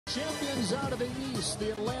Champions out of the East,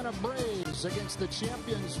 the Atlanta Braves against the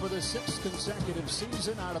champions for the 6th consecutive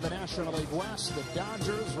season out of the National League West. The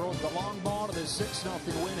Dodgers rode the long ball to the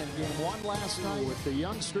 6-0 win in Game 1 last night with the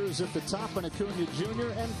youngsters at the top and Acuna Jr.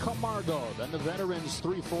 and Camargo. Then the veterans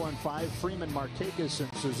 3, 4, and 5, Freeman, Markakis,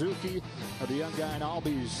 and Suzuki. The young guy in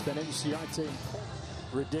Albies, then Inciarte.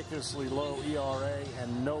 Ridiculously low ERA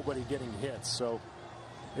and nobody getting hits. So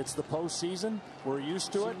it's the postseason. We're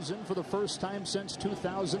used to it. Season for the first time since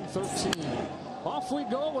 2013. Off we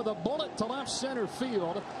go with a bullet to left center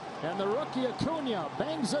field. And the rookie Acuna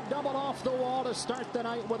bangs a double off the wall to start the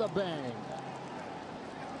night with a bang.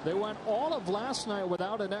 They went all of last night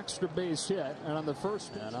without an extra base hit. And on the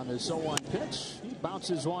first and on this 0-1 pitch, he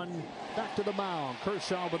bounces one back to the mound.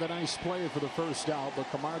 Kershaw with a nice play for the first out, but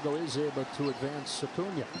Camargo is able to advance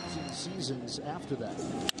Acuna. Seasons after that.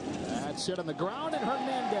 That's it on the ground, and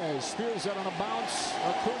Hernandez spears it on a bounce.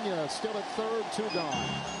 Acuna still at third, 2 gone.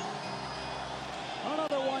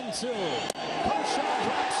 Another 1-2. Kershaw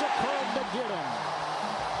drops a curve to get him.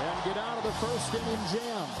 And get out of the first inning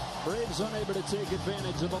jam. Braves unable to take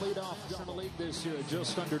advantage of the leadoff. In the league this year,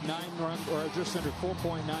 just under 9 runs, or just under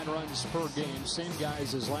 4.9 runs per game. Same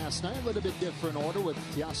guys as last night, a little bit different order with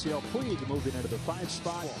Yasiel Puig moving into the 5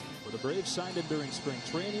 spot. Where the Braves signed him during spring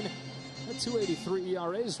training. That 2.83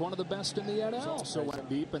 ERA is one of the best in the NL. Also went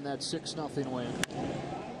deep in that 6-0 win.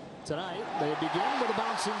 Tonight, they begin with a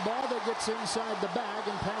bouncing ball that gets inside the bag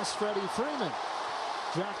and past Freddie Freeman.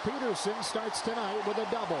 Jack Peterson starts tonight with a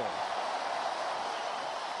double.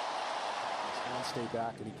 And stay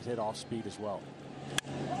back, and he can hit off speed as well.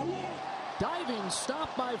 Diving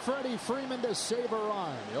stop by Freddie Freeman to save a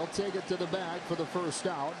run. He'll take it to the bag for the first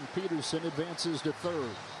out, and Peterson advances to third.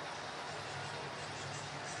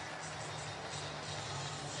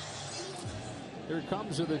 Here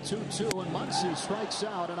comes with a 2-2, and Muncy strikes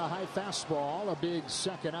out in a high fastball. A big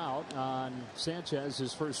second out on Sanchez,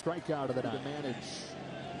 his first strikeout of the night. To manage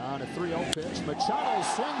on a 3-0 pitch. Machado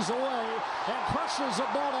swings away and crushes a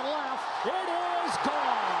ball to left. It is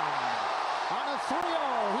gone. On a 3-0,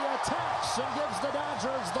 he attacks and gives the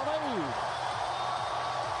Dodgers the lead.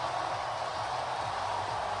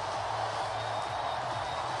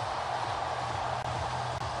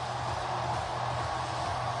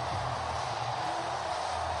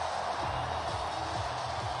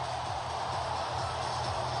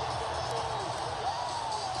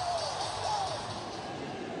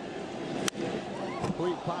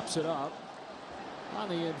 Puig pops it up on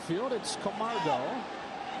the infield. It's Camargo.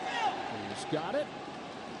 He's got it,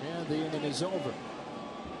 and the inning is over.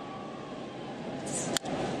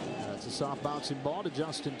 That's a soft bouncing ball to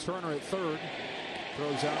Justin Turner at third.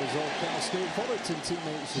 Throws out his old Cal State Fullerton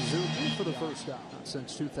teammate Suzuki for the first out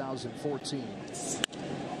since 2014.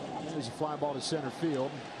 There's a fly ball to center field.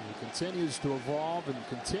 He continues to evolve and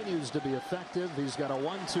continues to be effective. He's got a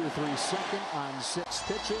 1-2-3 second on 6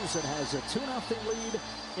 pitches and has a 2-0 lead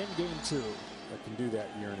in Game 2. That can do that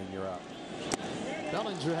year in and year out.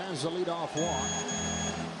 Bellinger has the leadoff walk.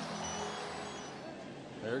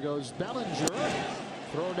 There goes Bellinger.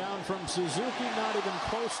 Throw down from Suzuki, not even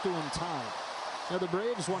close to in time. Now the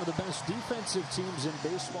Braves, one of the best defensive teams in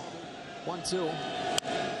baseball. 1-2.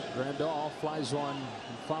 Grandal flies one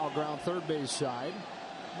in foul ground third base side.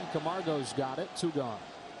 And Camargo's got it. 2 gone.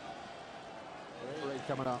 Break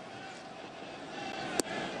coming up.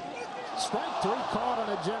 Strike 3 caught on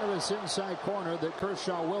a generous inside corner that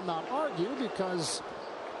Kershaw will not argue because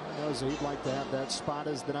he knows he'd like to have that spot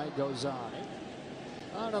as the night goes on.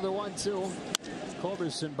 Another 1-2.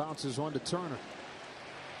 Culberson bounces one to Turner.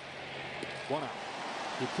 1 out.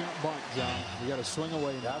 You can't bunt, John. You got to swing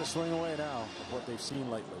away now. Got to swing away now of what they've seen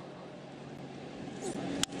lately.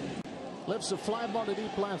 Lifts a fly ball to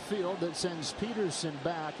deep left field that sends Peterson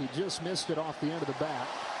back. He just missed it off the end of the bat.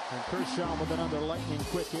 And Kershaw with another lightning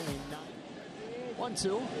quick inning.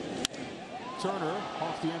 1-2. Turner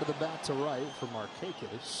off the end of the bat to right for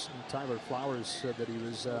Markakis. And Tyler Flowers said that he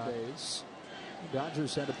was base.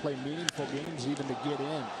 Dodgers had to play meaningful games even to get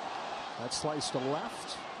in. That slice to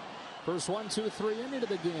left. First 1-2-3 into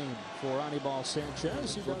the game for Anibal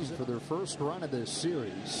Sanchez. He does it for their first run of this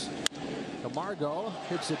series. Camargo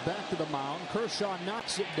hits it back to the mound. Kershaw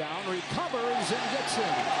knocks it down, recovers, and gets in.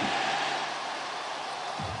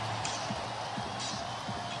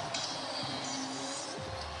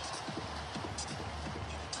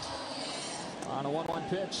 On a 1-1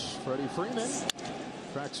 pitch, Freddie Freeman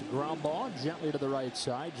tracks a ground ball gently to the right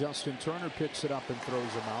side. Justin Turner picks it up and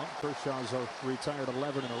throws him out. Kershaw's retired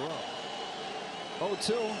 11 in a row.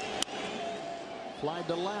 0-2. Fly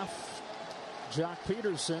to left. Jack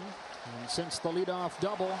Peterson. And since the leadoff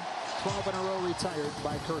double, 12 in a row retired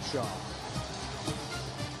by Kershaw.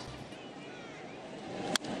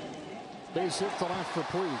 Base hit to left for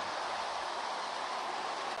Puig.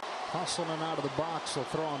 Hustling out of the box, will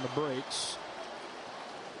throw on the brakes.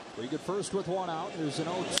 Puig at first with one out. There's an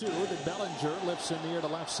 0-2 that Bellinger lifts in the air to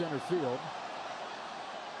left center field.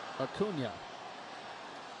 Acuna.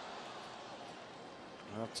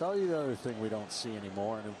 I'll tell you the other thing we don't see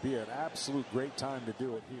anymore, and it would be an absolute great time to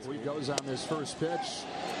do it here. He goes on this first pitch,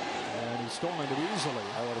 and he's stolen it easily.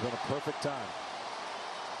 That would have been a perfect time.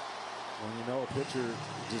 When you know a pitcher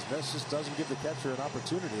just doesn't give the catcher an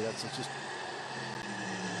opportunity. That's just.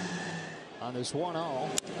 On this 1-0,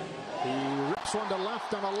 he rips one to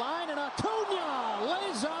left on a line, and Acuna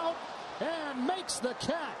lays out and makes the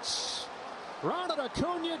catch. Ronald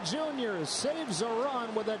Acuna Jr. saves a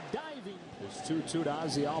run with a diving. This 2-2 to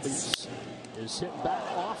Ozzie Albies is hit back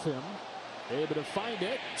off him. Able to find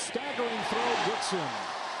it. Staggering throw gets him.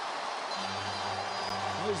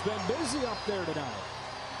 He's been busy up there tonight.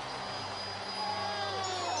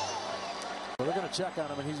 Well, they're going to check on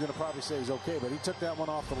him, and he's going to probably say he's okay, but he took that one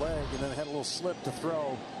off the leg and then had a little slip to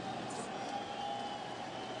throw.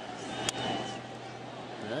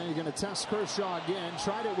 Yeah, you're going to test Kershaw again.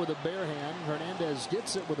 Tried it with a bare hand. Hernandez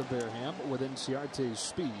gets it with a bare hand, but with Inciarte's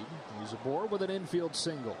speed. He's aboard with an infield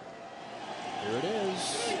single. Here it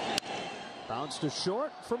is. Bounce to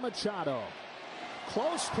short for Machado.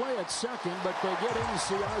 Close play at second, but they get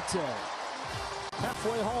Inciarte.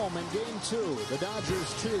 Halfway home in game 2. The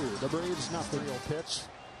Dodgers 2. The Braves nothing. Real pitch.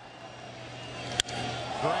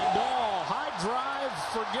 Grandal, high drive.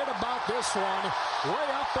 Forget about this one. Way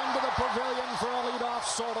up into the pavilion for a leadoff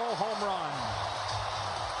Soto home run.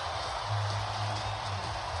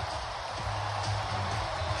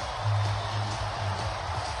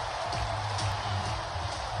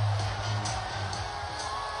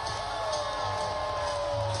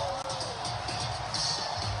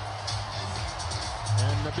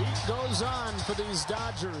 And the beat goes on for these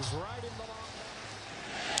Dodgers. Right in the line.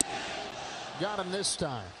 Got him this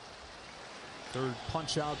time. Third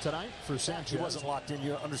punch out tonight for Sanchez. He wasn't locked in.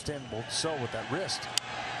 You're understandable. So with that wrist.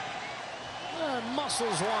 And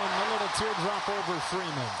muscles one. A little teardrop over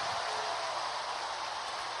Freeman.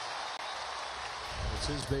 It's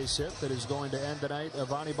his base hit that is going to end the night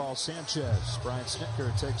of Anibal Sanchez. Brian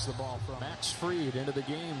Snitker takes the ball from Max Fried into the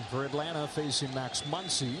game for Atlanta, facing Max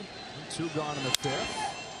Muncy. 2 gone in the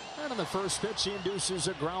 5th. And in the first pitch, he induces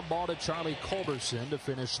a ground ball to Charlie Culberson to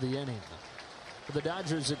finish the inning. The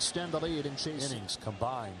Dodgers extend the lead in chase innings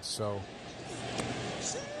combined. So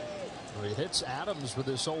he hits Adams with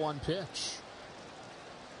this 0-1 pitch.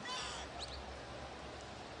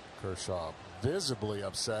 Kershaw visibly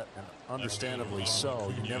upset, and understandably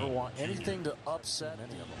so. You never want anything to upset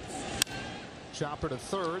any of them. Chopper to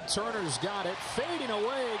third. Turner's got it. Fading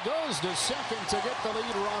away. Goes to second to get the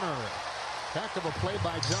lead runner. Heck of a play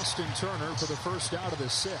by Justin Turner for the first out of the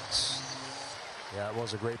 6th. Yeah, it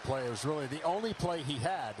was a great play. It was really the only play he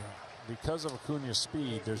had. Because of Acuna's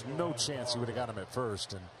speed, there's no chance he would have got him at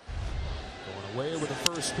first. And going away with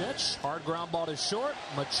the first pitch. Hard ground ball to short.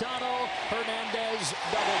 Machado, Hernandez,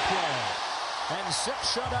 double play. And 6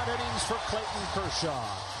 shutout innings for Clayton Kershaw.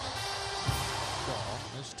 So,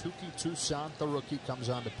 as Touki Toussaint, the rookie, comes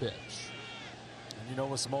on to pitch. And you know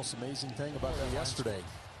what's the most amazing thing about that yesterday?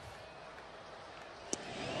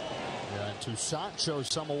 Yeah, and Toussaint shows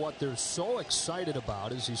some of what they're so excited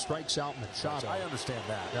about as he strikes out Machado. I understand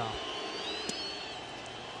that. Yeah.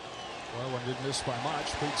 Well, one didn't miss by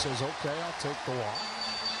much. Pete says, okay, I'll take the walk.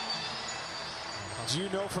 Do you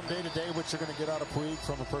know from day to day what you're going to get out of Puig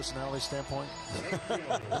from a personality standpoint?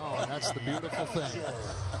 No, and that's the beautiful thing.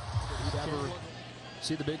 He'd ever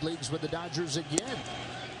see the big leagues with the Dodgers again.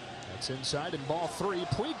 That's inside in ball 3.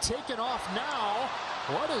 Puig taking off now.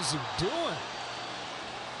 What is he doing?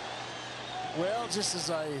 Well, just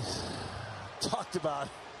as I talked about,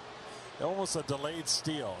 almost a delayed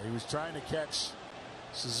steal. He was trying to catch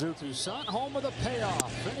Suzuki. Toussaint home with a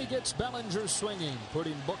payoff. Then he gets Bellinger swinging,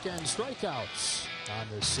 putting bookend strikeouts on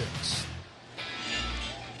the 6th.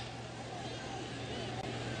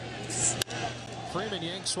 Freeman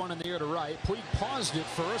yanks one in the air to right. Puig paused it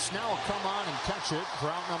first. Now will come on and catch it for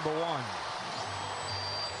out number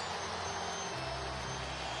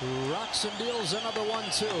 1. Rocks and deals another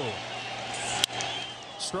 1-2.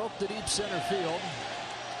 Stroke to deep center field.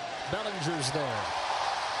 Bellinger's there.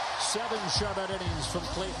 7 shutout innings from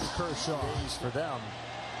Clayton Kershaw. Days for them.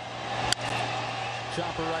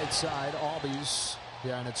 Chopper right side. Albies.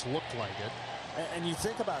 Yeah, and it's looked like it. And you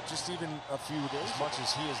think about just even a few days, as much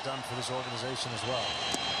as he has done for this organization as well.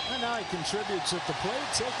 And now he contributes at the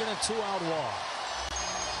plate, taking a 2-out walk.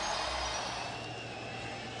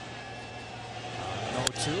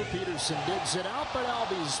 0-2. Peterson digs it out, but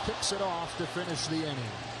Albies picks it off to finish the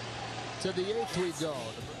inning. To the 8th we go.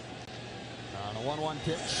 On a 1-1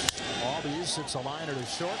 pitch. Albies, it's a liner to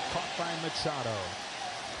short, caught by Machado.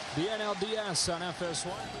 The NLDS on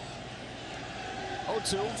FS1.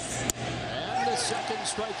 0-2. And the second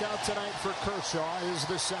strikeout tonight for Kershaw is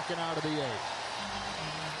the second out of the 8th.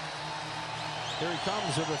 Here he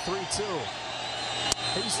comes with a 3-2.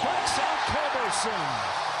 He strikes out Culberson.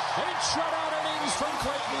 8 shutout innings from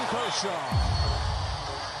Clayton Kershaw.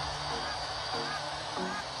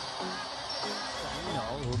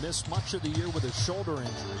 Who missed much of the year with a shoulder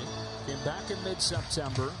injury, came back in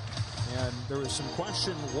mid-September, and there was some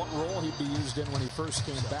question what role he'd be used in when he first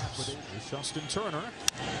came back with it. Justin Turner.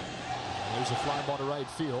 There's a fly ball to right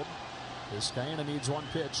field. Vizcaíno needs 1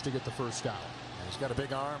 pitch to get the first out. He's got a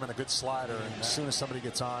big arm and a good slider, and as soon as somebody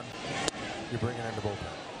gets on, you bring it into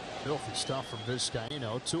bullpen. Filthy stuff from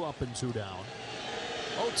Vizcaíno. 2 up and 2 down.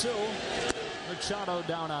 0-2. Machado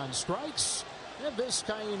down on strikes. And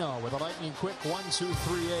Vizcaíno with a lightning quick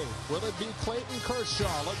 1-2-3-8. Will it be Clayton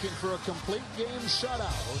Kershaw looking for a complete game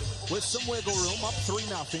shutout with some wiggle room, up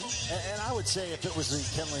 3-0? And I would say if it was the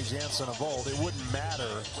Kenley Jansen of old, it wouldn't matter.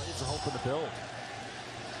 Braves are hoping to build.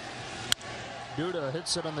 Duda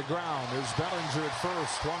hits it on the ground. There's Bellinger at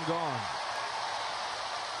first. 1 gone.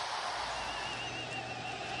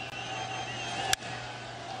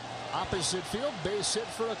 Opposite field, base hit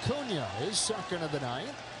for Acuna. His second of the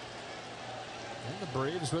night. And the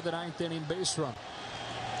Braves with the 9th inning base run.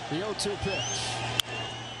 The 0-2 pitch.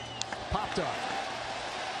 Popped up.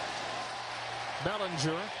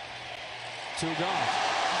 Bellinger. 2 gone.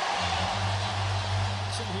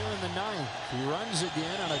 It's in here in the 9th. He runs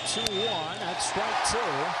again on a 2-1. That's strike 2.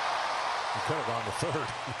 He could have gone to 3rd.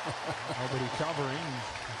 Nobody covering.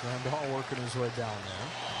 Grandal working his way down there.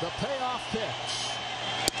 The payoff pitch.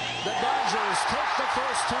 The Dodgers take the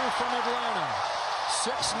first 2 from Atlanta.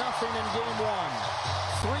 6-0 in game 1.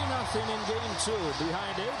 3-0 in game 2.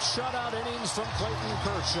 Behind 8 shutout innings from Clayton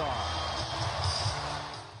Kershaw.